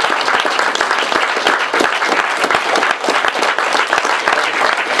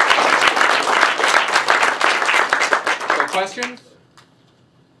 So questions?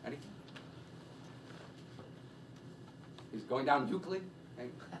 Any? He's going down Euclid?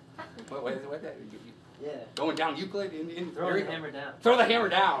 What, Yeah. going down Euclid? Throw the hammer down. Throw the hammer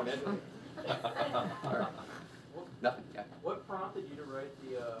down. All right. Nothing. Yeah. What prompted you to write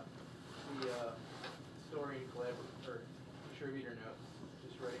the story and contributor notes?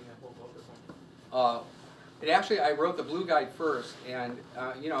 Just writing that whole book or something? It actually, I wrote the Blue Guide first, and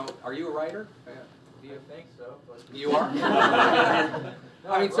you know, are you a writer? I think so. But You are? no,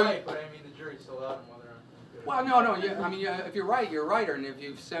 I mean, so right, but I mean the jury's still out on whether I'm good. well, no. I mean, if you're right, you're a writer, and if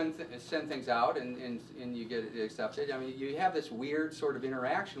you send things out and you get it accepted, I mean, you have this weird sort of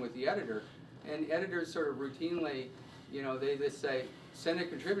interaction with the editor, and editors sort of routinely, you know, they just say, send a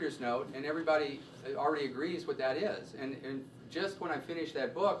contributor's note, and everybody already agrees what that is. And just when I finished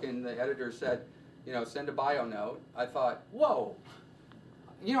that book and the editor said, you know, send a bio note, I thought, whoa,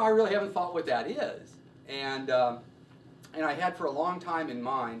 you know, I really haven't thought what that is. And I had for a long time in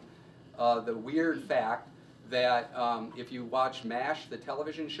mind the weird fact that if you watch MASH, the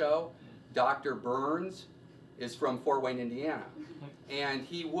television show, Dr. Burns is from Fort Wayne, Indiana. And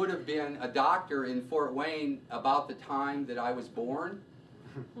he would have been a doctor in Fort Wayne about the time that I was born.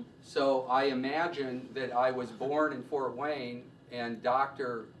 So I imagine that I was born in Fort Wayne and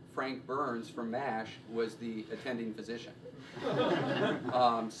Dr. Frank Burns from MASH was the attending physician.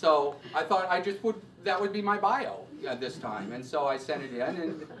 So I thought that would be my bio this time, and so I sent it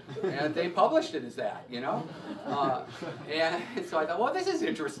in, and they published it as that, you know. And so I thought, well, this is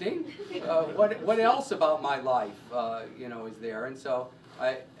interesting. What else about my life, you know, is there? And so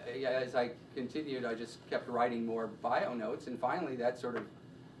as I continued, I just kept writing more bio notes, and finally that sort of,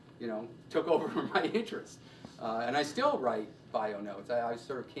 you know, took over my interest. And I still write bio notes. I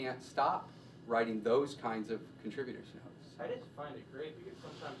sort of can't stop writing those kinds of contributors notes. I just find it great because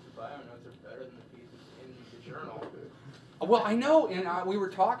sometimes the bio notes are better than the pieces in the journal. Well, I know, and we were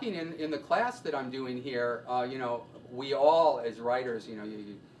talking in the class that I'm doing here, you know, we all as writers, you know,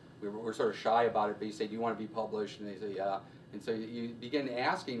 we're sort of shy about it, but you say, do you want to be published? And they say, yeah. And so you begin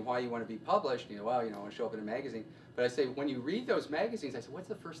asking why you want to be published. And you know, well, you know, I want to show up in a magazine. But I say, when you read those magazines, I say, what's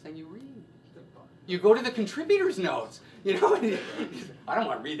the first thing you read? You go to the contributors' notes, you know. I don't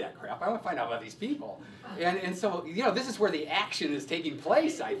want to read that crap. I want to find out about these people, and so you know, this is where the action is taking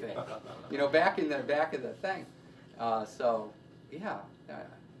place. I think, you know, back in the back of the thing. So yeah,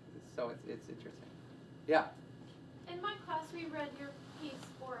 so it's interesting. Yeah. In my class, we read your piece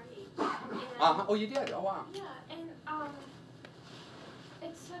 4-H. Oh, you did. Oh, wow. Yeah, and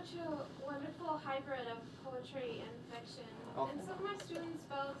it's such a wonderful hybrid of poetry and fiction. Okay. And some of my students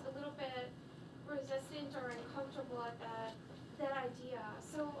felt a little bit resistant or uncomfortable at that idea.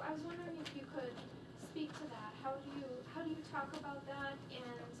 So I was wondering if you could speak to that. How do you talk about that,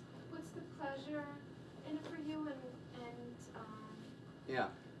 and what's the pleasure in it for you, and Yeah.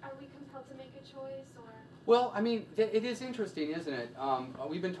 are we compelled to make a choice, or? Well, I mean, it is interesting, isn't it?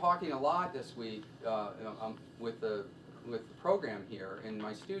 We've been talking a lot this week with the program here, and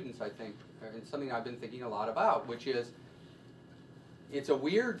my students, I think, and something I've been thinking a lot about, which is, it's a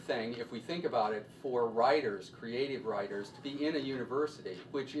weird thing, if we think about it, for writers, creative writers, to be in a university,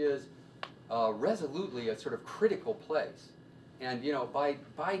 which is resolutely a sort of critical place. And you know, by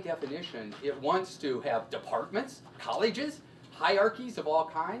definition, it wants to have departments, colleges, hierarchies of all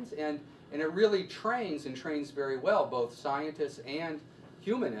kinds, and it really trains very well both scientists and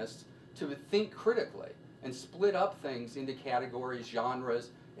humanists to think critically and split up things into categories,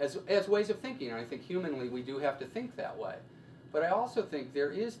 genres, as ways of thinking. And I think humanly we do have to think that way. But I also think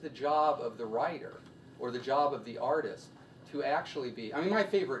there is the job of the writer, or the job of the artist, to actually be, I mean, my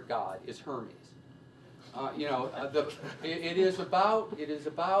favorite god is Hermes. You know, it is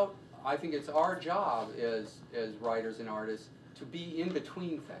about, I think it's our job as writers and artists to be in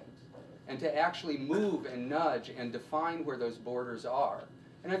between things, and to actually move and nudge and define where those borders are.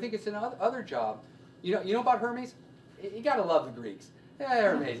 And I think it's another job. You know about Hermes? You gotta love the Greeks. Yeah,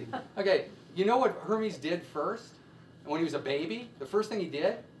 they're amazing. Okay, you know what Hermes did first? When he was a baby, the first thing he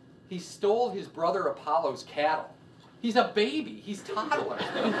did, he stole his brother Apollo's cattle. He's a baby, he's toddler.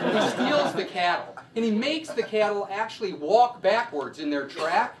 He steals the cattle, and he makes the cattle actually walk backwards in their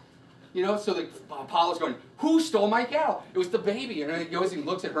track. You know, so Apollo's going, who stole my cattle? It was the baby. And then he goes and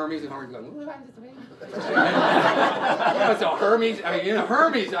looks at Hermes, and Hermes goes, well, it's the baby. You know, so Hermes, I mean, you know,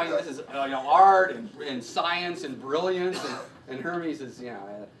 Hermes, I mean, this is you know, art and science and brilliance, and Hermes is, you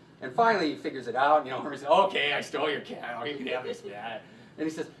know, and finally he figures it out. You know, Hermes says, okay, I stole your cattle. You can have this cat. And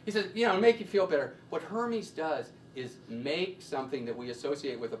he says, you know, make you feel better. What Hermes does is make something that we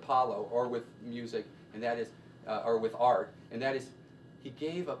associate with Apollo or with music, and that is, or with art, and that is, he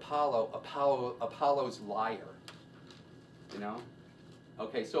gave Apollo's lyre. You know?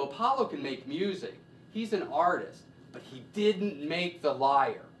 Okay, so Apollo can make music. He's an artist, but he didn't make the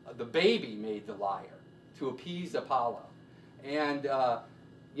lyre. The baby made the lyre to appease Apollo. And,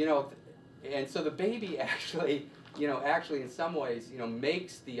 you know, and so the baby actually, you know, in some ways, you know,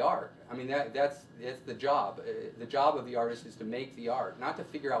 makes the art. I mean, that's the job. The job of the artist is to make the art, not to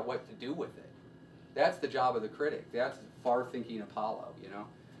figure out what to do with it. That's the job of the critic. That's far-thinking Apollo, you know.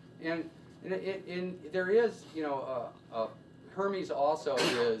 And there is, you know, Hermes also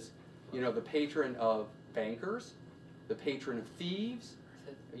is, you know, the patron of bankers, the patron of thieves.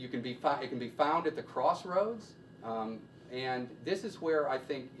 It can be found at the crossroads. And this is where I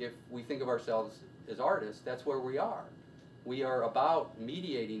think, if we think of ourselves as artists, that's where we are. We are about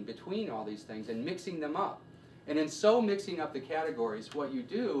mediating between all these things and mixing them up. And in so mixing up the categories, what you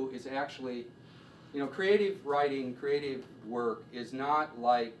do is actually, creative writing, creative work is not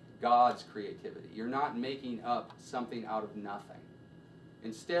like God's creativity. You're not making up something out of nothing.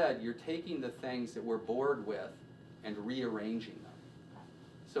 Instead, you're taking the things that we're bored with and rearranging them.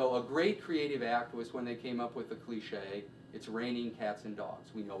 So a great creative act was when they came up with the cliche, it's raining cats and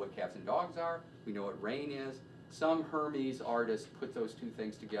dogs. We know what cats and dogs are. We know what rain is. Some Hermes artist put those two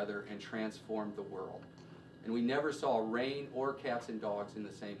things together and transformed the world. And we never saw rain or cats and dogs in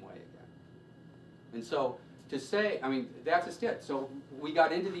the same way again. And so to say, that's just it. So we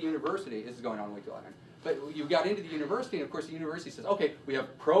got into the university. This is going on way too long. But you got into the university, and of course the university says, okay, we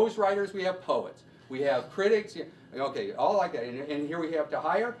have prose writers, we have poets. We have critics, okay, all like that. And here we have to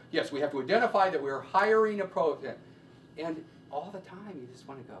hire. Yes, we have to identify that we're hiring a poet. And all the time you just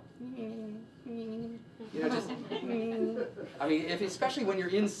want to go, especially when you're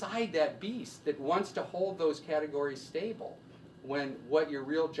inside that beast that wants to hold those categories stable, when what your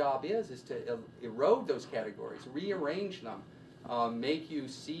real job is to erode those categories, rearrange them, make you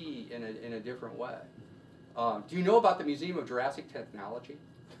see in a different way. Do you know about the Museum of Jurassic Technology?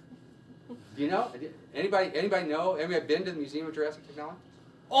 Do you know? Anybody know? Anybody been to the Museum of Jurassic Technology?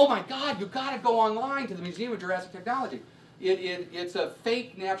 Oh my God, you've got to go online to the Museum of Jurassic Technology. It's a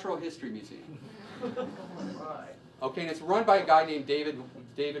fake natural history museum. Okay, and it's run by a guy named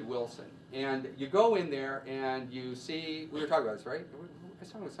David Wilson. And you go in there and you see, we were talking about this, right? I was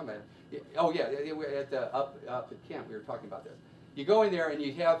talking with somebody. Oh yeah, up at Kent, we were talking about this. You go in there and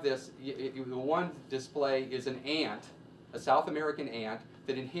you have this, the one display is an ant, a South American ant,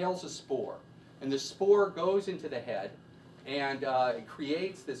 that inhales a spore. And the spore goes into the head and it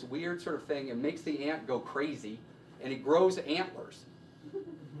creates this weird sort of thing and makes the ant go crazy, and it grows antlers.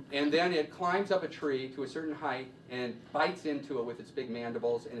 And then it climbs up a tree to a certain height and bites into it with its big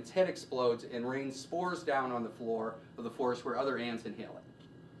mandibles, and its head explodes and rains spores down on the floor of the forest where other ants inhale it.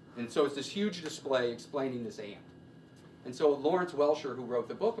 And so it's this huge display explaining this ant. And so Lawrence Welcher, who wrote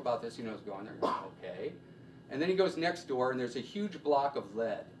the book about this, is going there, going, okay. And then he goes next door, and there's a huge block of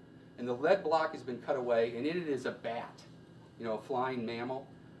lead. And the lead block has been cut away, and in it is a bat, a flying mammal.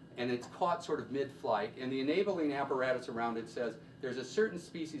 And it's caught sort of mid-flight, and the enabling apparatus around it says there's a certain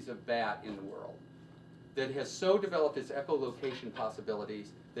species of bat in the world that has so developed its echolocation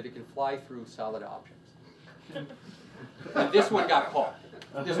possibilities that it can fly through solid objects. And this one got caught.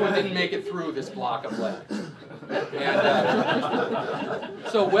 This one didn't make it through this block of lead. And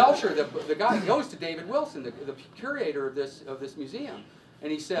so Welcher, the guy, goes to David Wilson, the curator of this museum,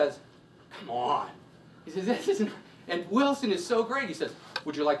 and he says, "Come on," he says, "This isn't." And Wilson is so great. He says,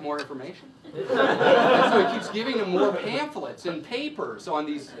 "Would you like more information?" And so he keeps giving him more pamphlets and papers on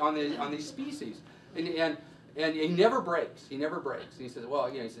these species, and he never breaks. He never breaks. And he says, "Well,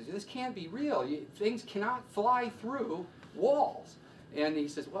 he says this can't be real. Things cannot fly through walls." And he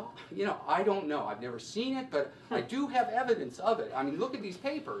says, "Well, I don't know. I've never seen it, but I do have evidence of it. Look at these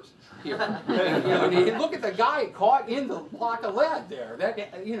papers here. And look at the guy caught in the block of lead there.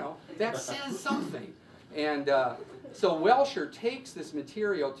 That says something." And so Welcher takes this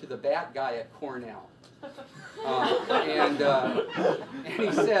material to the bat guy at Cornell, and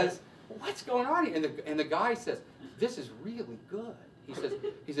he says, "What's going on here?" And the guy says, "This is really good."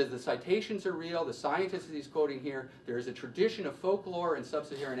 He says the citations are real. The scientists that he's quoting here, there is a tradition of folklore in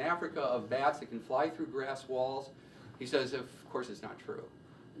sub-Saharan Africa of bats that can fly through grass walls. He says, of course, it's not true.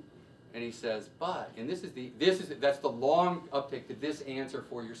 And he says, but, and that's the long uptake to this answer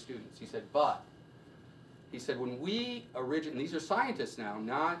for your students. He said, but. He said, when we originally, these are scientists now,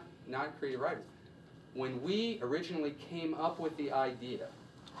 not creative writers. When we originally came up with the idea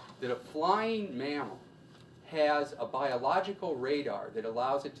that a flying mammal has a biological radar that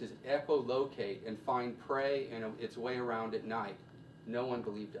allows it to echolocate and find prey and its way around at night, no one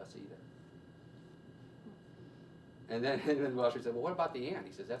believed us either. And then Welcher said, well, what about the ant?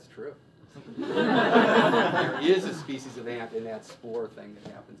 He says, that's true. There is a species of ant in that spore thing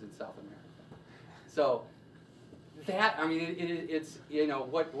that happens in South America. So that, it's,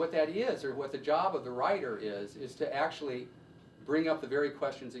 what that is, or what the job of the writer is to actually bring up the very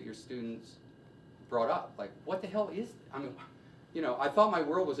questions that your students brought up. Like, what the hell is, I thought my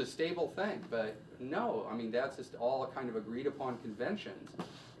world was a stable thing, but no, that's just all kind of agreed upon conventions,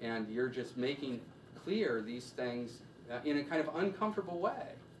 and you're just making clear these things in a kind of uncomfortable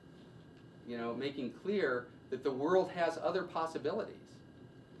way. Making clear that the world has other possibilities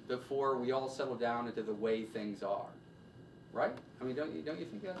before we all settle down into the way things are. Right? Don't you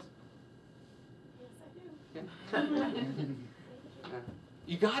think that's? Yes, I do. Yeah. Yeah.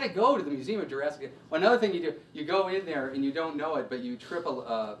 You got to go to the Museum of Jurassic. Well, another thing you do, you go in there and you don't know it, but you trip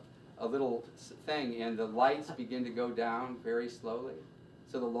a little thing, and the lights begin to go down very slowly.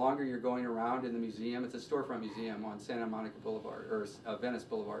 So the longer you're going around in the museum, it's a storefront museum on Santa Monica Boulevard, or Venice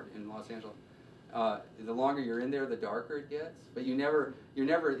Boulevard in Los Angeles. The longer you're in there, the darker it gets. But you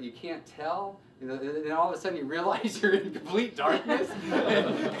can't tell. You know, and then all of a sudden you realize you're in complete darkness.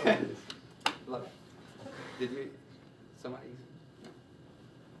 Look, did you? Somebody?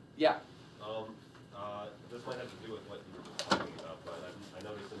 Yeah. This might have to do with what you were just talking about, but I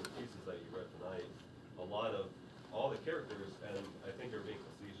noticed in the pieces that you read tonight, a lot of all the characters, and I think you're being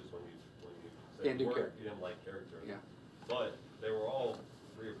facetious when you say you didn't like characters. Yeah. But they were all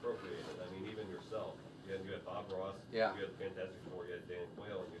reappropriated. I mean, even yourself. You had Bob Ross. Yeah. You had Fantastic Four. You had Dan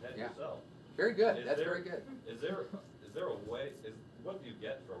Quayle, and you had yourself. Very good. That's very good. Is there a way? What do you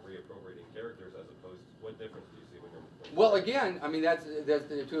get from reappropriating characters as opposed to what difference do you see when you're? Well, again, I mean that's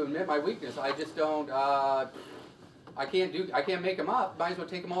to admit my weakness. I just don't. I can't make them up. Might as well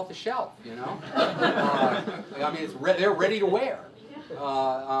take them off the shelf, you know. I mean, they're ready to wear.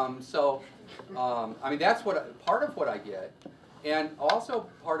 I mean, that's part of what I get, and also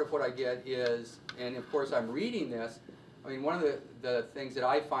part of what I get is, and of course I'm reading this. I mean, one of the things that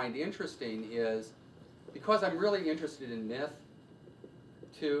I find interesting is, because I'm really interested in myth,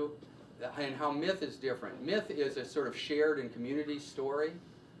 too, and how myth is different. Myth is a sort of shared and community story.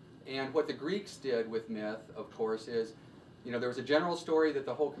 And what the Greeks did with myth, of course, is, you know, there was a general story that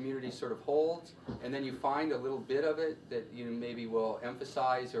the whole community sort of holds, and then you find a little bit of it that you maybe will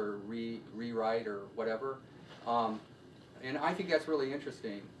emphasize or rewrite or whatever. And I think that's really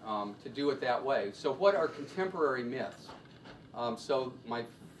interesting to do it that way. So what are contemporary myths? So my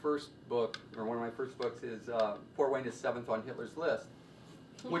first book, or one of my first books, is Fort Wayne is 7th on Hitler's list,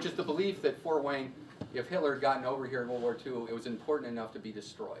 which is the belief that Fort Wayne, if Hitler had gotten over here in World War II, it was important enough to be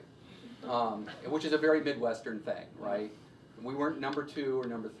destroyed, which is a very Midwestern thing, right? We weren't number 2 or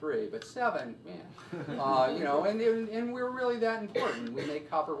number 3, but 7, man. You know, and we're really that important. We make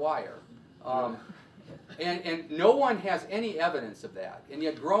copper wire. And no one has any evidence of that. And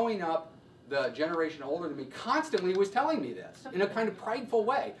yet growing up, the generation older than me constantly was telling me this in a kind of prideful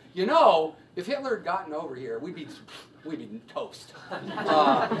way. You know, if Hitler had gotten over here, we'd be toast.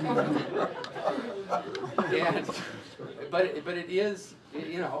 But it is,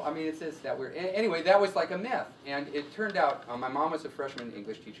 you know, I mean, it's that weird. Anyway, that was like a myth. And it turned out, my mom was a freshman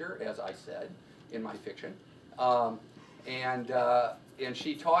English teacher, as I said, in my fiction. And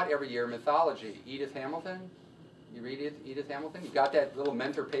she taught every year mythology. Edith Hamilton. You read Edith Hamilton? You got that little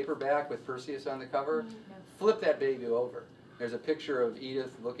Mentor paperback with Perseus on the cover? Flip that baby over. There's a picture of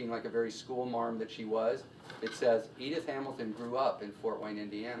Edith looking like a very school marm that she was. It says, Edith Hamilton grew up in Fort Wayne,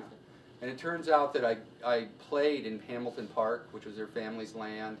 Indiana. And it turns out that I played in Hamilton Park, which was her family's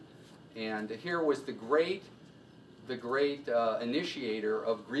land. And here was the great initiator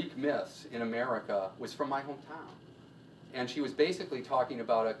of Greek myths in America was from my hometown. And she was basically talking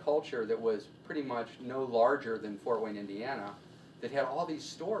about a culture that was pretty much no larger than Fort Wayne, Indiana, that had all these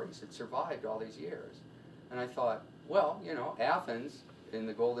stories that survived all these years. And I thought, well, you know, Athens in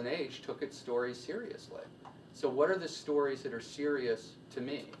the Golden Age took its stories seriously. So what are the stories that are serious to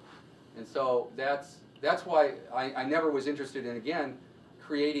me? And so that's why I never was interested in, again,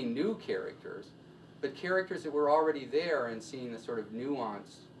 creating new characters, but characters that were already there and seeing the sort of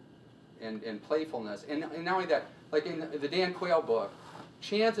nuance and playfulness. And not only that, like in the Dan Quayle book,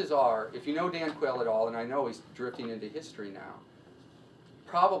 chances are, if you know Dan Quayle at all, and I know he's drifting into history now,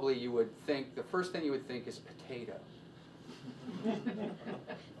 probably you would think, the first thing you would think is potato.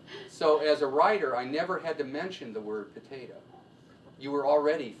 So as a writer, I never had to mention the word potato. You were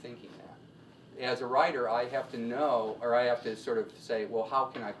already thinking that. As a writer, I have to know, or I have to sort of say, well, how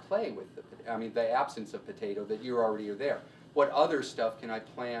can I play with the absence of potato that you already are there? What other stuff can I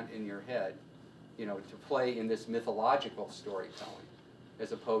plant in your head, you know, to play in this mythological storytelling,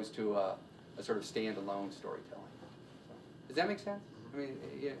 as opposed to a sort of standalone storytelling? Does that make sense? I mean,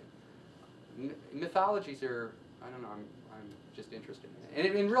 yeah, mythologies are, I don't know, I'm just interested in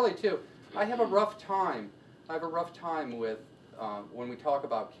it. And really, too, I have a rough time with, when we talk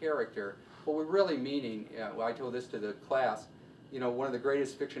about character, what we're really meaning, I told this to the class, you know, one of the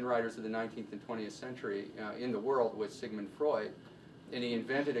greatest fiction writers of the 19th and 20th century in the world was Sigmund Freud, and he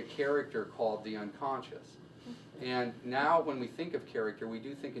invented a character called the unconscious. And now when we think of character, we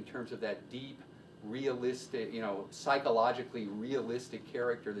do think in terms of that deep, realistic, you know, psychologically realistic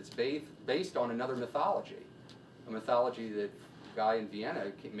character that's based on another mythology, a mythology that a guy in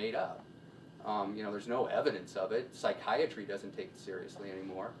Vienna made up. You know, there's no evidence of it. Psychiatry doesn't take it seriously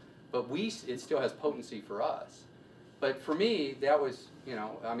anymore, but it still has potency for us. But for me, that was, you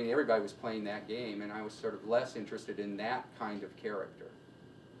know, I mean, everybody was playing that game, and I was sort of less interested in that kind of character.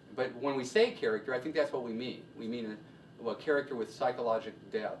 But when we say character, I think that's what we mean. We mean a character with psychological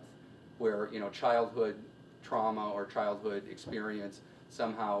depth, where, you know, childhood trauma or childhood experience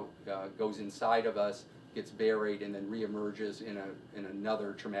somehow goes inside of us, gets buried, and then reemerges in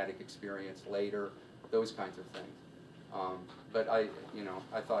another traumatic experience later. Those kinds of things. But I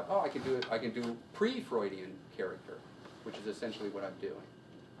thought, oh, I can do it. I can do pre-Freudian character, which is essentially what I'm doing.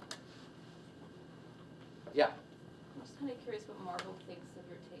 Yeah. I'm just kind of curious what Marvel thinks of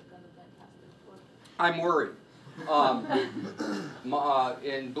your take on the Fantastic Four. I'm worried.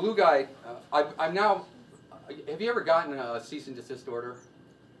 In Blue Guide, I'm now. Have you ever gotten a cease and desist order?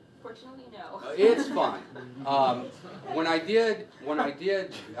 Fortunately, no. It's fun. When I did,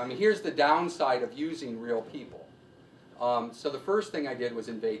 I mean, here's the downside of using real people. So the first thing I did was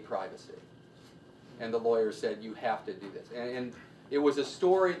invade privacy. And the lawyer said, you have to do this. And it was a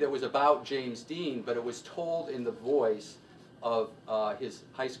story that was about James Dean, but it was told in the voice of his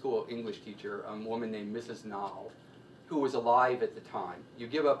high school English teacher, a woman named Mrs. Nall, who was alive at the time. You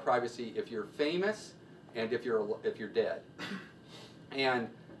give up privacy if you're famous and if you're dead. And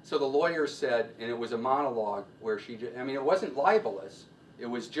so the lawyer said, and it was a monologue where she, I mean, it wasn't libelous. It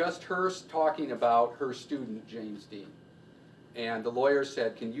was just her talking about her student, James Dean. And the lawyer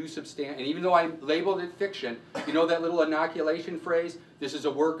said, can you substantiate, and even though I labeled it fiction, you know that little inoculation phrase, this is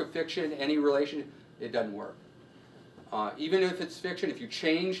a work of fiction, any relation, it doesn't work. Even if it's fiction, if you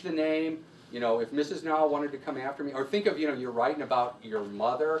change the name, you know, if Mrs. Nall wanted to come after me, or think of, you know, you're writing about your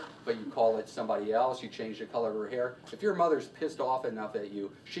mother, but you call it somebody else, you change the color of her hair. If your mother's pissed off enough at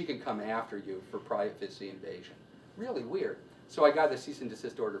you, she can come after you for privacy invasion. Really weird. So I got the cease and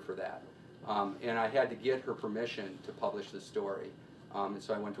desist order for that. And I had to get her permission to publish the story. And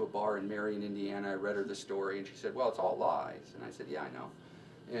so I went to a bar in Marion, Indiana, I read her the story, and she said, well, it's all lies. And I said, yeah, I know.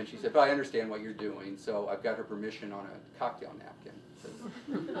 And she said, but I understand what you're doing, so I've got her permission on a cocktail napkin.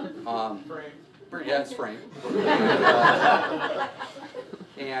 Framed. Yeah, it's framed.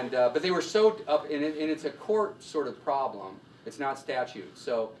 But they were so up, and it's a court sort of problem. It's not statute.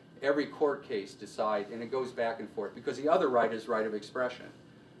 So every court case decides, and it goes back and forth, because the other right is right of expression.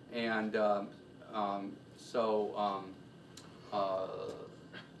 And so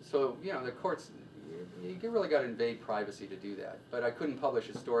you know, the courts, you really got to invade privacy to do that. But I couldn't publish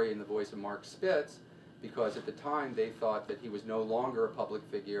a story in the voice of Mark Spitz, because at the time they thought that he was no longer a public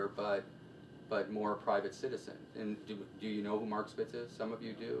figure, but more a private citizen. And do you know who Mark Spitz is? Some of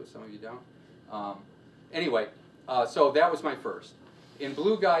you do, some of you don't. Anyway, so that was my first. In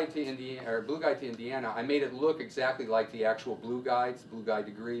Blue Guide to Indiana, I made it look exactly like the actual Blue Guides, Blue Guide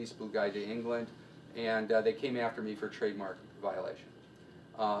to Greece, Blue Guide to England, and they came after me for trademark violation,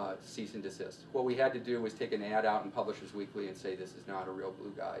 cease and desist. What we had to do was take an ad out in Publishers Weekly and say this is not a real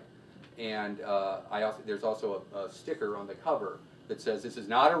Blue Guide. And there's also a sticker on the cover that says this is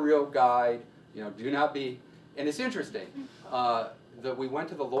not a real guide, you know, do not be, and it's interesting that we went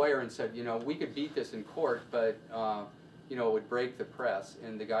to the lawyer and said, you know, we could beat this in court, but you know, it would break the press.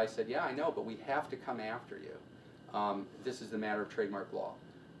 And the guy said, yeah, I know, but we have to come after you. This is the matter of trademark law.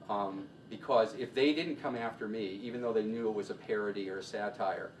 Because if they didn't come after me, even though they knew it was a parody or a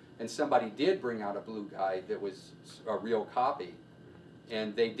satire, and somebody did bring out a Blue Guide that was a real copy,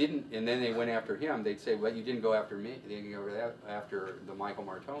 and they didn't, and then they went after him, they'd say, well, you didn't go after me, they didn't go after the Michael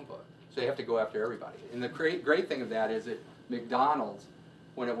Martone book. So they have to go after everybody. And the great thing of that is that McDonald's,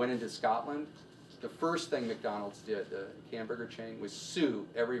 when it went into Scotland, the first thing McDonald's did, the hamburger chain, was sue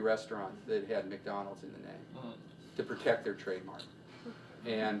every restaurant that had McDonald's in the name to protect their trademark.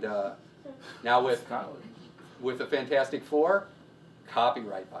 And now with the Fantastic Four,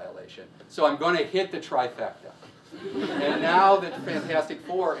 copyright violation. So I'm going to hit the trifecta. And now that the Fantastic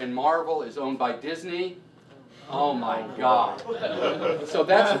Four and Marvel is owned by Disney, oh my God. So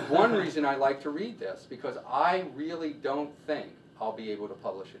that's one reason I like to read this, because I really don't think I'll be able to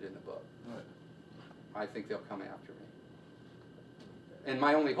publish it in the book. I think they'll come after me. And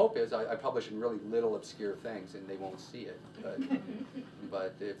my only hope is I publish in really little obscure things and they won't see it.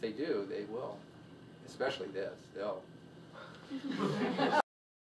 But if they do, they will. Especially this. They'll.